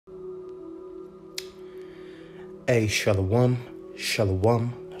Hey, Shalom,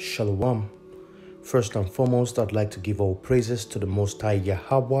 Shalom, Shalom. First and foremost, I'd like to give all praises to the Most High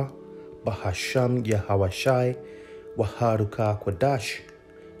Yahweh, Bahasham Yahawashai, Waharuka Kwadash.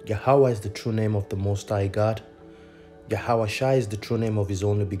 Yahweh is the true name of the Most High God. Yahawashai is the true name of His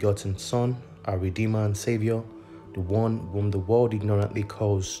only begotten Son, our Redeemer and Savior, the one whom the world ignorantly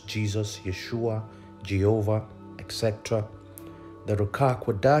calls Jesus, Yeshua, Jehovah, etc. The Ruka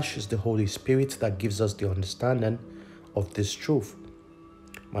Kwadash is the Holy Spirit that gives us the understanding of this truth.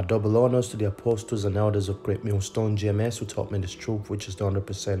 My double honors to the apostles and elders of Great Millstone GMS who taught me this truth, which is the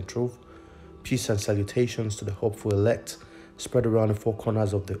 100% truth. Peace and salutations to the hopeful elect spread around the four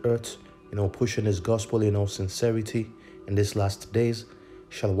corners of the earth, pushing His gospel in all sincerity in these last days.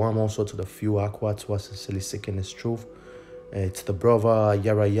 Shalom also to the few aquats who are sincerely seeking His truth. It's the brother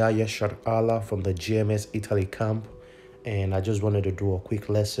YASHARAHLA from the GMS Italy camp. And I just wanted to do a quick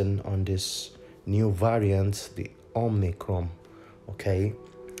lesson on this new variant, the Omicron. Okay,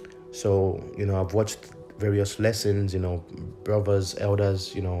 so I've watched various lessons. Brothers,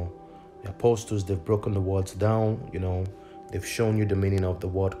 elders, the apostles, they've broken the words down. They've shown you the meaning of the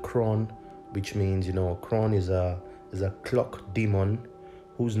word Kron, which means Kron is a clock demon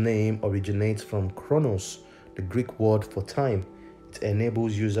whose name originates from Chronos, the Greek word for time. It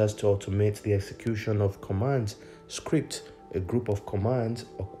enables users to automate the execution of commands, script, a group of commands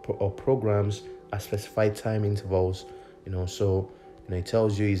or programs at specified time intervals. It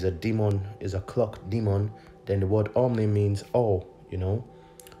tells you is a demon, is a clock demon. Then the word omni means all.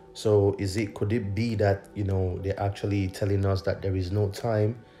 So could it be that they're actually telling us that there is no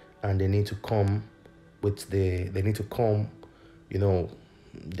time and they need to come with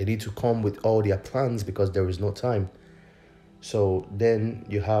all their plans because there is no time. So then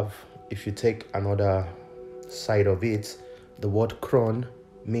you have, if you take another side of it, the word Kron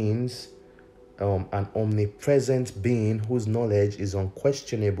means an omnipresent being whose knowledge is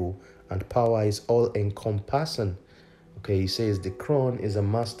unquestionable and power is all-encompassing. Okay, he says the Kron is a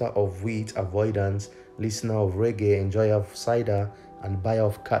master of wheat avoidance, listener of reggae, enjoyer of cider, and buyer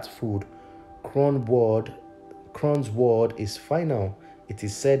of cat food. Kron's word is final. It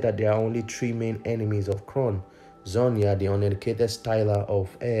is said that there are only three main enemies of Kron. Zonia, the uneducated styler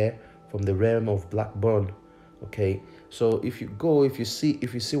of air from the realm of Blackburn. Okay, so if you see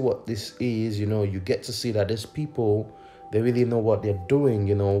what this is, you get to see that these people, they really know what they're doing.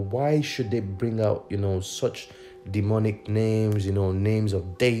 Why should they bring out such demonic names, names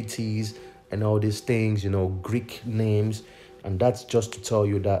of deities and all these things, Greek names? And that's just to tell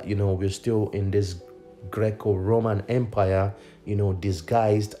you that we're still in this Greco-Roman Empire,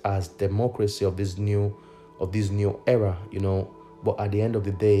 disguised as democracy of this new era. But at the end of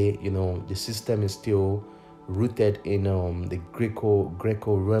the day, the system is still rooted in the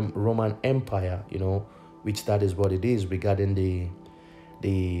Greco-Roman Empire, which that is what it is. Regarding the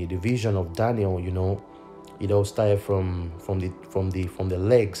vision of Daniel, it all started from the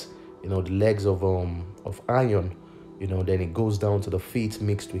legs, the legs of iron, then it goes down to the feet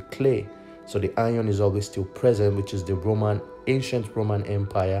mixed with clay. So the iron is always still present, which is the ancient Roman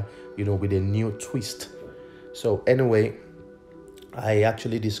Empire, with a new twist. So anyway, I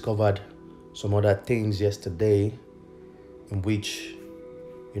actually discovered some other things yesterday in which,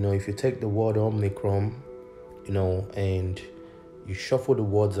 if you take the word Omicron, and you shuffle the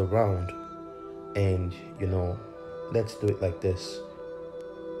words around and, let's do it like this.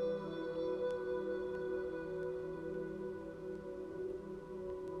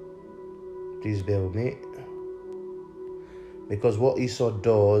 Please bear with me. Because what Esau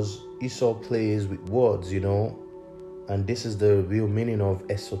does, Esau plays with words, and this is the real meaning of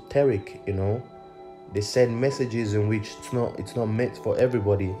esoteric. They send messages in which it's not meant for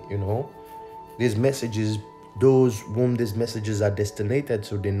everybody. These messages, those whom these messages are destinated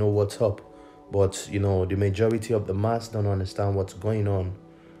to, they know what's up, but the majority of the mass don't understand what's going on.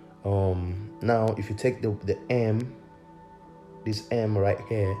 Now if you take the M, this M right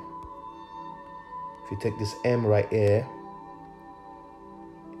here, if you take this M right here,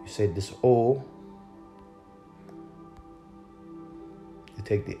 you say this O, you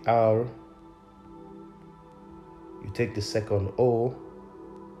take the R, you take the second O,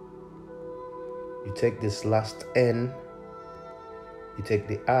 you take this last N, you take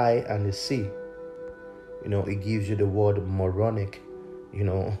the I and the C, it gives you the word moronic,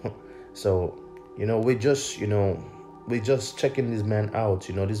 so we're just checking this man out.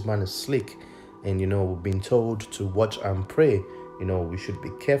 This man is slick, and we've been told to watch and pray. We should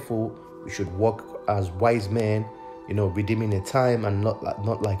be careful. We should walk as wise men, redeeming the time and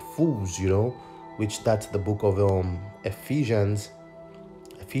not like fools, which that's the book of Ephesians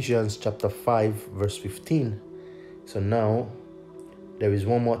chapter 5 verse 15. So now there is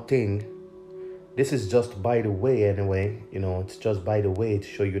one more thing. This is just by the way anyway, it's just by the way to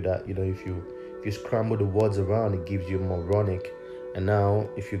show you that, if you scramble the words around, it gives you moronic. And now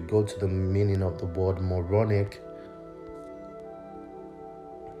if you go to the meaning of the word moronic,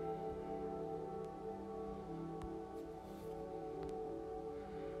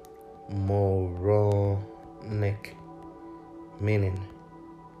 meaning,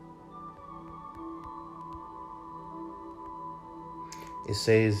 it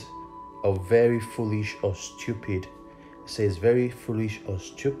says a very foolish or stupid. It says very foolish or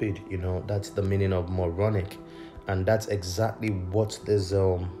stupid, that's the meaning of moronic. And that's exactly what the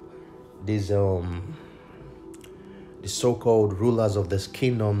so-called rulers of this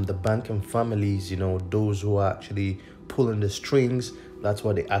kingdom, the banking families, those who are actually pulling the strings, that's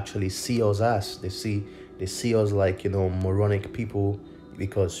what they actually see us as. They see us like, moronic people,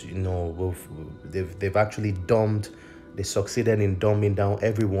 because they've actually they succeeded in dumbing down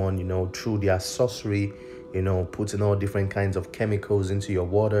everyone, through their sorcery, putting all different kinds of chemicals into your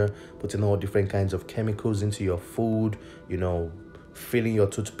water, putting all different kinds of chemicals into your food, filling your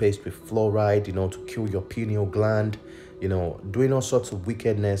toothpaste with fluoride, to kill your pineal gland, doing all sorts of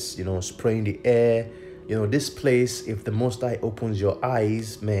wickedness, spraying the air. This place, if the Most High opens your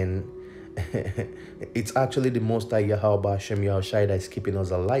eyes, man, it's actually the Most High Yahweh Hashem Yahushai that is keeping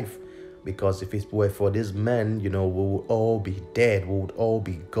us alive. Because if it were for this man, we would all be dead, we would all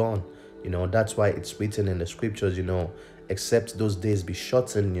be gone. That's why it's written in the scriptures, except those days be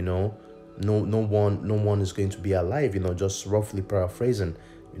shortened, no one is going to be alive, just roughly paraphrasing,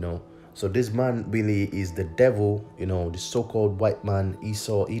 So this man really is the devil, the so-called white man,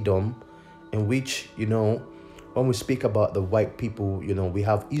 Esau, Edom, in which, when we speak about the white people, we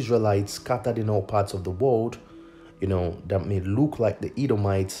have Israelites scattered in all parts of the world, that may look like the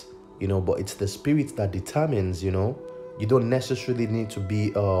Edomites, but it's the spirit that determines, you don't necessarily need to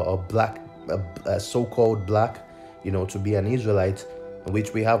be a so-called black, to be an Israelite, in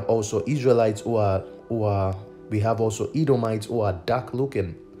which we have also Israelites we have also Edomites who are dark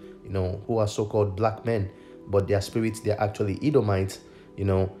looking, who are so-called black men, but their spirits, they're actually Edomites.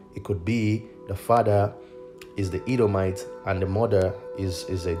 It could be the father is the Edomite and the mother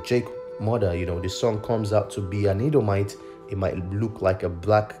is a Jacob mother. The son comes out to be an Edomite. It might look like a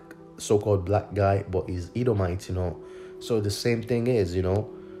black, so-called black guy, but is Edomite, So the same thing is,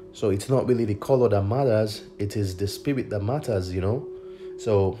 so it's not really the color that matters, it is the spirit that matters,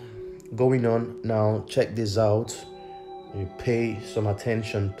 So going on now, check this out. You pay some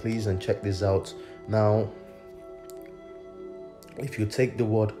attention, please, and check this out. Now, if you take the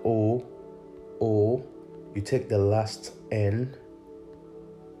word O, you take the last N,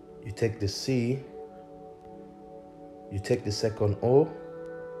 you take the C, you take the second O.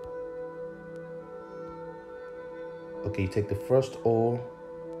 Okay, you take the first O,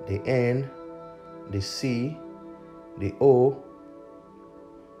 the N, the C, the O,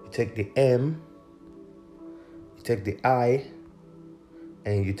 you take the M, you take the I,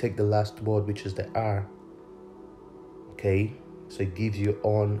 and you take the last word, which is the R. Okay, so it gives you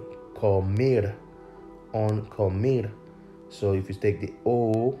on komir. So if you take the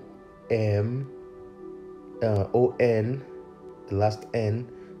O, M, O-N, the last N,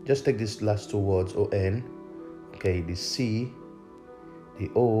 just take these last two words, O-N. Okay, the C, the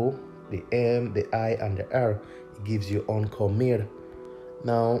O, the M, the I, and the R. It gives you on komir.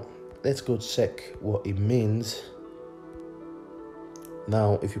 Now, let's go check what it means.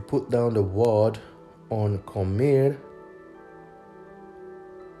 Now, if you put down the word on komir,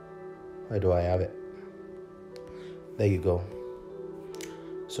 where do I have it? There you go.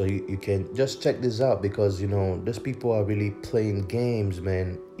 So you can just check this out, because these people are really playing games,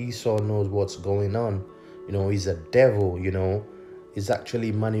 man. Esau knows what's going on. He's a devil, he's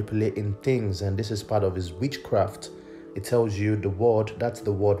actually manipulating things, and this is part of his witchcraft. It tells you the word, that's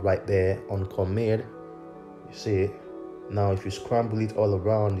the word right there on komir. You see it? Now if you scramble it all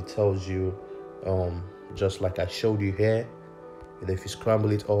around, it tells you just like I showed you here. And if you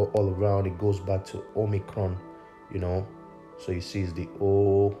scramble it all around, it goes back to Omicron, So you see it's the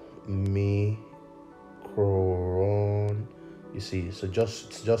Omicron. You see, so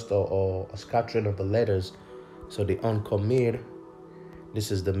it's just a scattering of the letters. So the onkomir,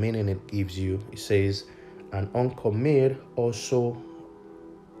 this is the meaning it gives you. It says, an onkomir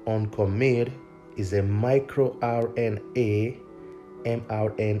is a micro RNA,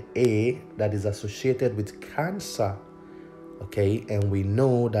 mRNA, that is associated with cancer. Okay, and we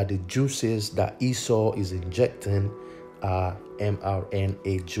know that the juices that Esau is injecting are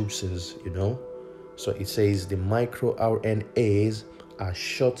mRNA juices, So it says the micro RNAs are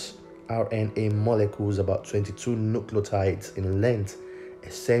short RNA molecules, about 22 nucleotides in length,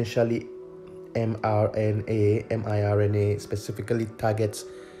 essentially miRNA specifically targets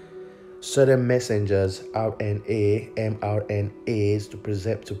certain messengers, RNA, mRNAs,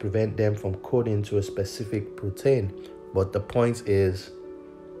 to prevent them from coding to a specific protein. But the point is,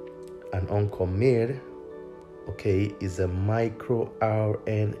 an oncomere, okay, is a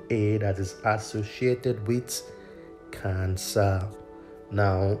microRNA that is associated with cancer.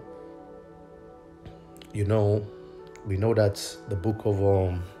 Now, we know that the book of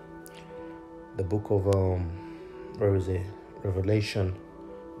where is it? Revelation,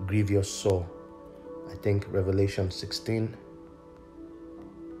 grievous sore. I think Revelation 16.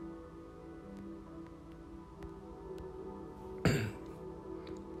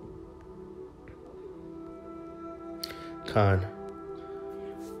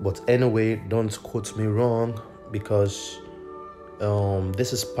 But anyway, don't quote me wrong, because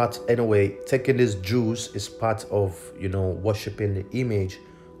this is part, anyway, taking this juice is part of, worshiping the image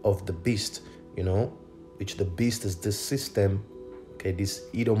of the beast, which the beast is this system, okay, this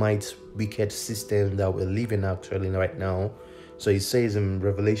Edomite wicked system that we're living actually right now. So it says in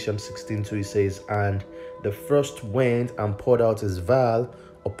Revelation 16:2, it says, and the first went and poured out his vial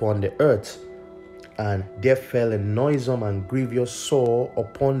upon the earth, and there fell a noisome and grievous sore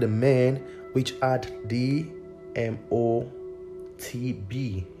upon the men which had the MOTB.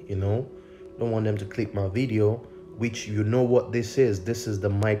 Don't want them to click my video, which what this is. This is the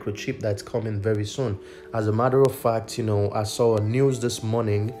microchip that's coming very soon. As a matter of fact, I saw a news this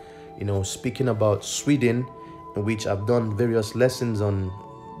morning, speaking about Sweden, in which I've done various lessons on,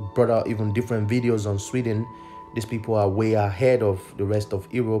 brought out even different videos on Sweden. These people are way ahead of the rest of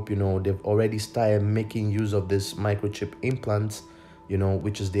Europe. They've already started making use of this microchip implants,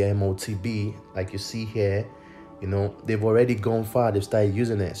 which is the MOTB, like you see here. They've already gone far. They've started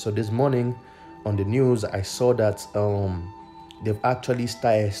using it. So this morning on the news, I saw that they've actually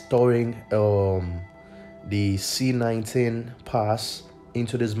started storing the C19 pass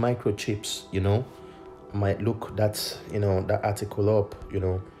into these microchips. I might look that article up.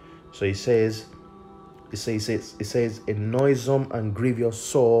 So it says a noisome and grievous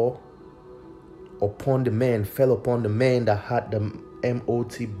sore upon the men fell upon the men that had the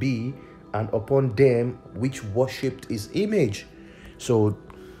MOTB, and upon them which worshipped his image. So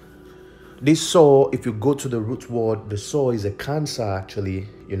this sore, if you go to the root word, the sore is a cancer actually.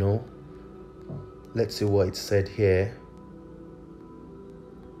 Let's see what it said here.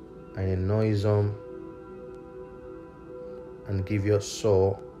 And a noisome and grievous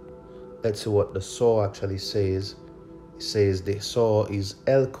sore. Let's see what the sore actually says. It says the sore is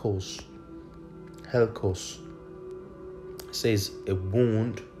Helkos. Helkos. It says a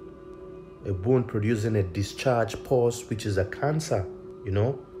wound producing a discharge pus, which is a cancer,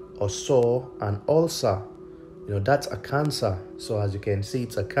 or sore, and ulcer, that's a cancer. So as you can see,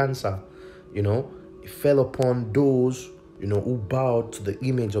 it's a cancer. It fell upon those, who bowed to the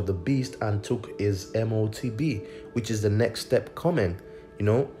image of the beast and took his MOTB, which is the next step coming,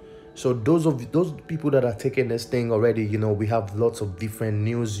 So those people that are taking this thing already, we have lots of different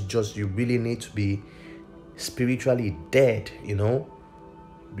news. Just you really need to be spiritually dead,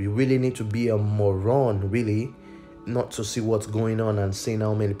 You really need to be a moron, really, not to see what's going on and seeing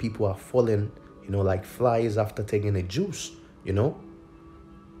how many people are falling, like flies after taking a juice,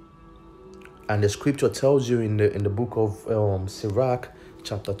 And the scripture tells you in the book of Sirach,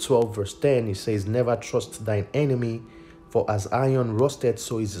 chapter 12, verse 10, it says, never trust thine enemy, for as iron rusted,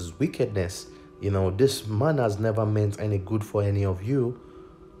 so is his wickedness. This man has never meant any good for any of you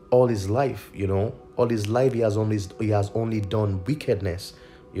all his life, all his life he has only done wickedness,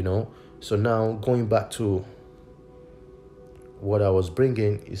 So now going back to what I was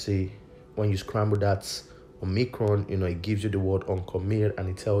bringing, you see, when you scramble that Omicron, it gives you the word oncomere, and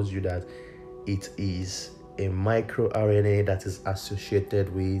it tells you that it is a microRNA that is associated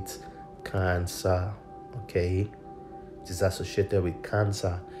with cancer, okay? It is associated with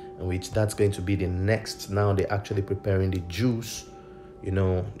cancer, in which that's going to be the next. Now they're actually preparing the juice,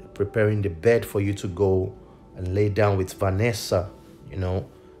 preparing the bed for you to go and lay down with Vanessa, to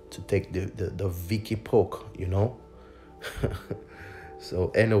take the Vicky poke,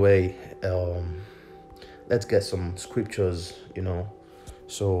 So anyway, let's get some scriptures,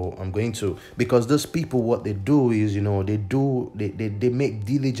 So I'm going to, because those people, what they do is, they make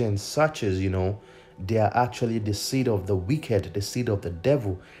diligent searches, They are actually the seed of the wicked, the seed of the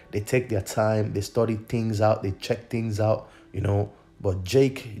devil. They take their time, they study things out, they check things out, But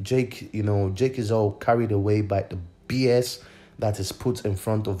Jake is all carried away by the BS that is put in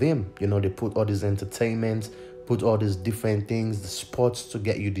front of him. They put all this entertainment, put all these different things, the sports to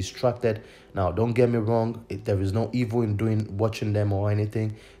get you distracted. Now, don't get me wrong, there is no evil in watching them or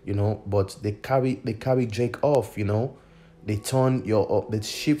anything, you know, but they carry Jake off, you know. They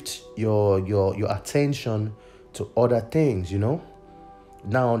shift your attention to other things, you know.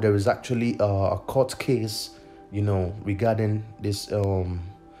 Now there is actually a court case, you know, regarding this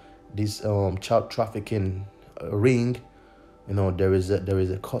child trafficking ring. You know, there is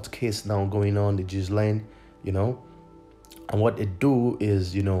a court case now going on, the Gisline, you know. And what they do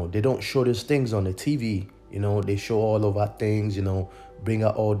is, you know, they don't show these things on the TV, you know. They show all over things, you know, bring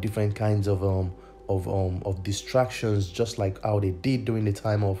out all different kinds of distractions, just like how they did during the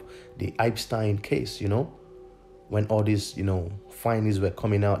time of the Epstein case, you know, when all these, you know, findings were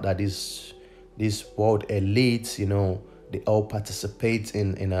coming out that this world elites, you know, they all participate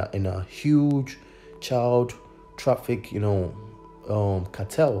in a huge child traffic, you know,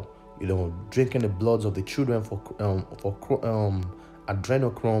 cartel, you know, drinking the bloods of the children for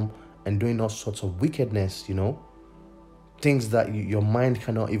adrenochrome and doing all sorts of wickedness, you know, things that your mind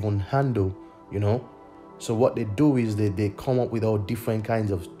cannot even handle, you know. So what they do is they come up with all different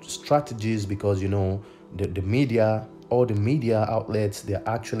kinds of strategies, because, you know, the media, all the media outlets, they're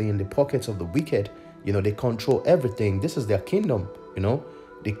actually in the pockets of the wicked. You know, they control everything. This is their kingdom, you know.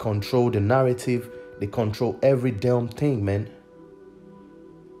 They control the narrative. They control every damn thing, man.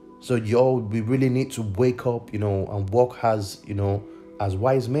 So we really need to wake up, you know, and walk as, you know, as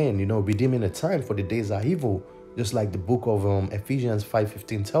wise men, you know, redeeming the time, for the days are evil. Just like the book of Ephesians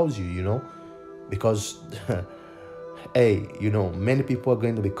 5:15 tells you, you know. Because, hey, you know, many people are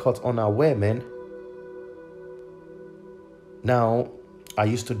going to be caught unaware, man. Now, I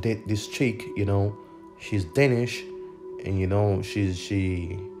used to date this chick, you know. She's Danish, and, you know,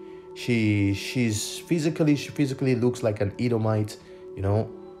 she physically looks like an Edomite, you know.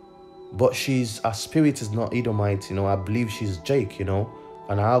 But her spirit is not Edomite, you know. I believe she's Jake, you know.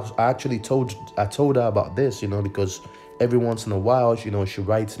 And I actually told her about this, you know, because every once in a while, you know, she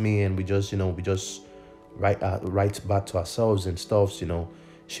writes me, and we just write back to ourselves and stuff, you know.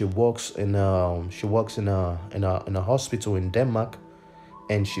 She works in a hospital in Denmark,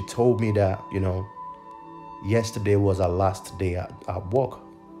 and she told me that, you know, yesterday was her last day at work.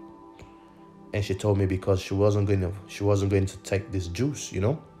 And she told me because she wasn't going to take this juice, you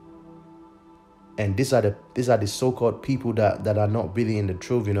know. And these are the so-called people that are not really in the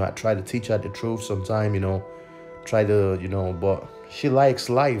truth, you know. I try to teach her the truth sometime, you know. Try to, you know, but she likes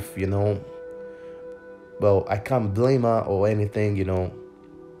life, you know. Well, I can't blame her or anything, you know.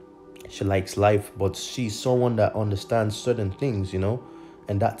 She likes life, but she's someone that understands certain things, you know.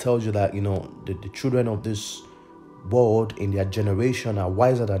 And that tells you that, you know, the children of this world in their generation are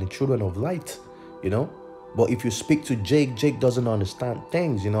wiser than the children of light, you know. But if you speak to Jake doesn't understand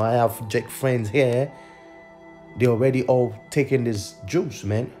things, you know. I have Jake friends here. They already all taking this juice,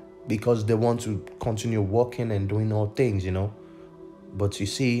 man, because they want to continue working and doing all things, you know. But you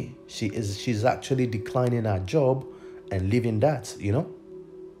see, she's actually declining her job and leaving that, you know.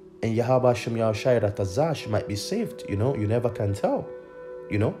 And YASHAMIAHLA, she might be saved, you know. You never can tell,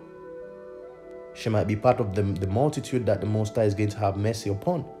 you know. She might be part of the multitude that the Most High is going to have mercy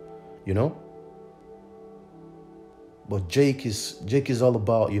upon, you know. But Jake is all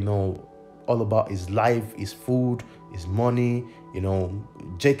about, you know, all about his life, his food, his money, you know.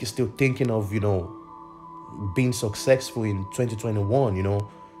 Jake is still thinking of, you know, being successful in 2021, you know.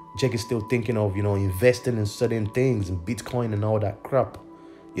 Jake is still thinking of, you know, investing in certain things, in Bitcoin and all that crap,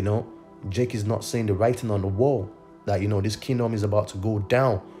 you know. Jake is not seeing the writing on the wall that, you know, this kingdom is about to go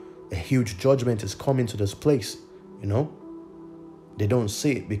down. A huge judgment is coming to this place, you know. They don't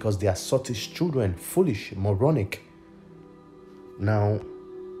see it because they are sottish children, foolish, moronic. Now,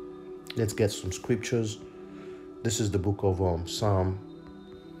 let's get some scriptures. This is the book of Psalm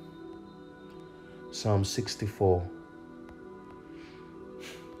 64.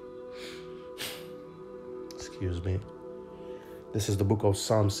 Excuse me. This is the book of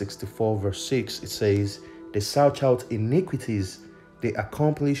Psalm 64, verse 6. It says, they search out iniquities, they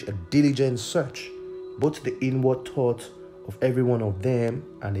accomplish a diligent search, both the inward thought of every one of them,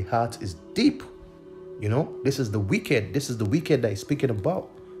 and the heart is deep. You know, this is the wicked. This is the wicked that he's speaking about,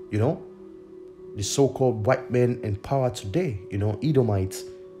 you know. The so-called white men in power today, you know, Edomites.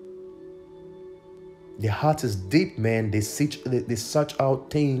 Their heart is deep, man. They search out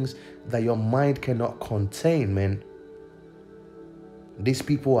things that your mind cannot contain, man. These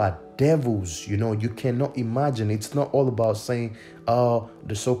people are devils, you know. You cannot imagine. It's not all about saying, oh,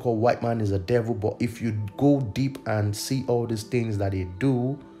 the so-called white man is a devil. But if you go deep and see all these things that they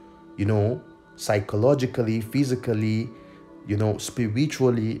do, you know, psychologically, physically, You know,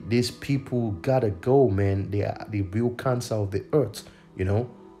 spiritually, these people gotta go, man. They are the real cancer of the earth, you know.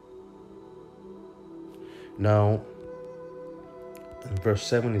 Now, in verse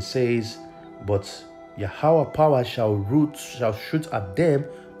 7 it says, but Yahweh power shall shoot at them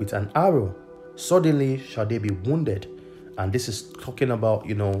with an arrow. Suddenly shall they be wounded. And this is talking about,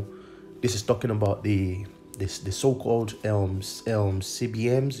 you know, this is talking about the so-called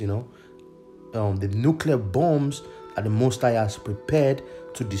CBMs, you know, the nuclear bombs that the Most High has prepared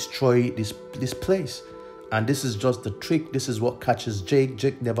to destroy this place. And this is just the trick. This is what catches Jake.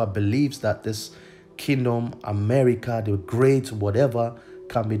 Jake never believes that this kingdom, America, the great whatever,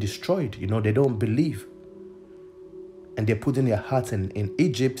 can be destroyed. You know, they don't believe. And they're putting their heart in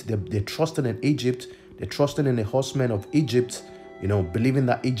Egypt. They're trusting in Egypt. They're trusting in the horsemen of Egypt, you know, believing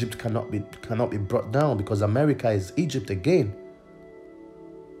that Egypt cannot be brought down because America is Egypt again.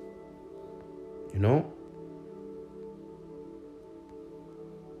 You know?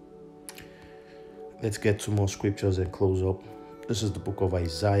 Let's get two more scriptures and close up. This is the book of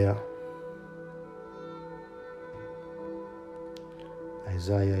Isaiah.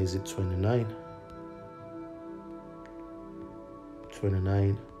 Isaiah, is it 29?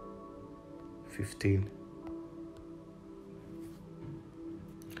 29, 15.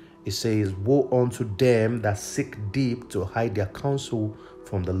 It says, woe unto them that seek deep to hide their counsel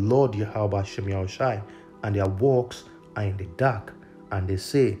from the Lord Yahweh Shemiahshai, and their works are in the dark. And they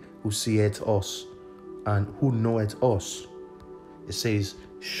say, who seeth us, and who knoweth us? It says,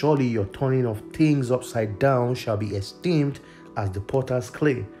 surely your turning of things upside down shall be esteemed as the potter's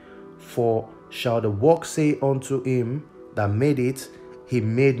clay. For shall the work say unto him that made it, he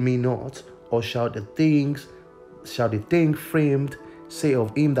made me not? Or shall the thing framed say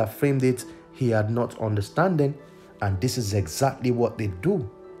of him that framed it, he had not understanding? And this is exactly what they do,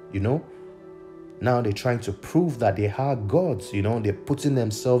 you know. Now they're trying to prove that they are gods, you know. They're putting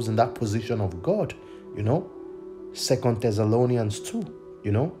themselves in that position of God, you know. 2 Thessalonians 2,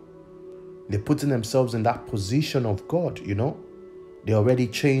 you know. They're putting themselves in that position of God, you know. They already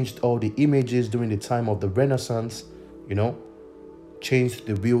changed all the images during the time of the Renaissance, you know. Changed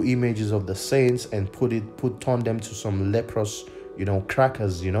the real images of the saints and turned them to some leprous, you know,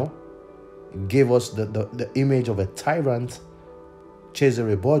 crackers, you know. It gave us the image of a tyrant,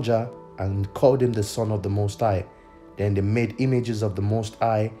 Cesare Borgia, and called him the son of the Most High. Then they made images of the Most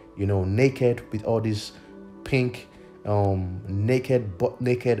High, you know, naked with all these pink, naked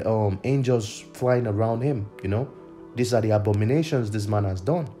angels flying around him, you know. These are the abominations this man has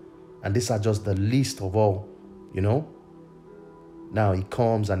done. And these are just the least of all, you know. Now he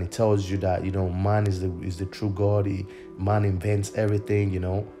comes and he tells you that, you know, man is the true God. Man invents everything, you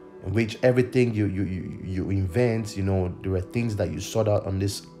know, in which everything you invent, you know, there are things that you sort out on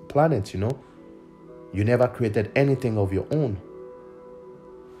this planet, you know. You never created anything of your own.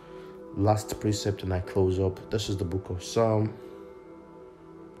 Last precept and I close up. This is the book of Psalm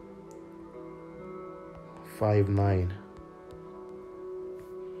 5:9.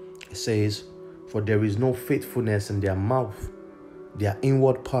 It says, for there is no faithfulness in their mouth. Their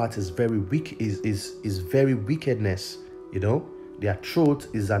inward part is very weak, is very wickedness, you know. Their throat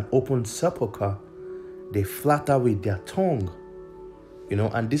is an open sepulchre. They flatter with their tongue, you know.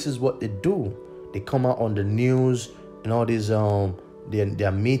 And this is what they do. They come out on the news and all these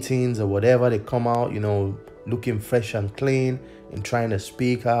their meetings or whatever. They come out, you know, looking fresh and clean and trying to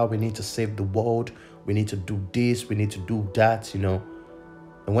speak out. We need to save the world. We need to do this. We need to do that, you know.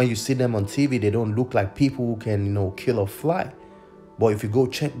 And when you see them on TV, they don't look like people who can, you know, kill a fly. But if you go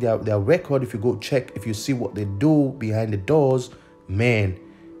check their record, if you see what they do behind the doors, man,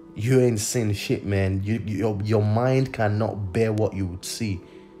 you ain't seen shit, man. Your mind cannot bear what you would see.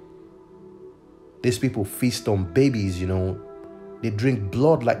 These people feast on babies, you know. They drink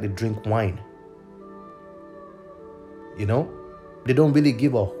blood like they drink wine. You know? They don't really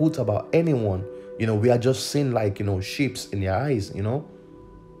give a hoot about anyone. You know, we are just seen like, you know, sheeps in their eyes, you know.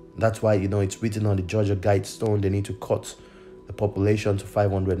 That's why, you know, it's written on the Georgia Guidestone, they need to cut the population to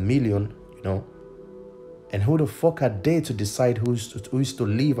 500 million, you know. And who the fuck are they to decide who is to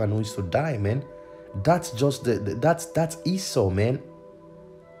live and who is to die, man? That's just that's Esau, man.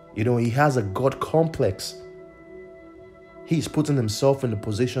 You know, he has a God complex. He's putting himself in the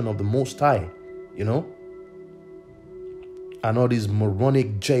position of the Most High, you know. And all these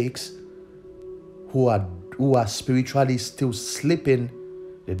moronic jakes who are spiritually still sleeping,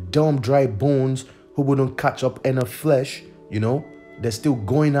 the dumb dry bones who wouldn't catch up any flesh, you know. They're still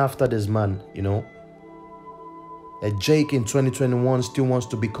going after this man, you know. A Jake in 2021 still wants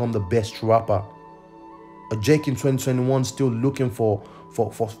to become the best rapper. A Jake in 2021 still looking for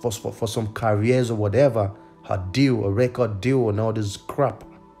some careers or whatever. a deal, a record deal, and all this crap,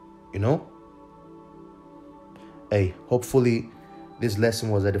 you know. Hey, hopefully this lesson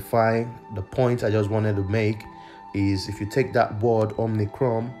was edifying. The point I just wanted to make is, if you take that word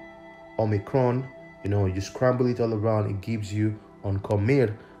Omicron, you know, you scramble it all around, it gives you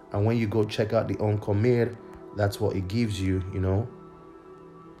Onkomir. And when you go check out the Onkomir, that's what it gives you, you know.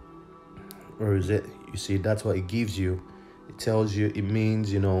 Where is it? You see, that's what it gives you. It tells you, it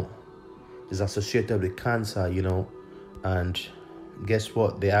means, you know, it's associated with cancer, you know. And guess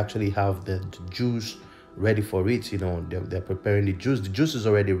what? They actually have the juice ready for it, you know. They're preparing the juice. The juice is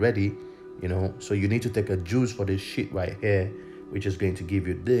already ready, you know. So you need to take a juice for this shit right here, which is going to give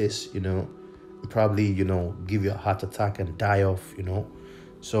you this, you know. Probably, you know, give you a heart attack and die off, you know.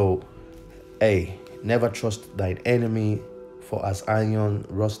 So, hey, never trust thine enemy, for as iron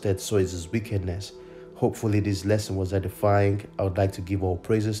rusted, so is his wickedness. Hopefully this lesson was edifying. I would like to give all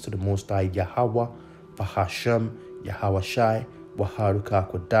praises to the Most High Yahweh, Bahashem, Yahweh Shai,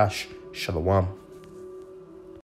 Waharuka Kodash, Shalom.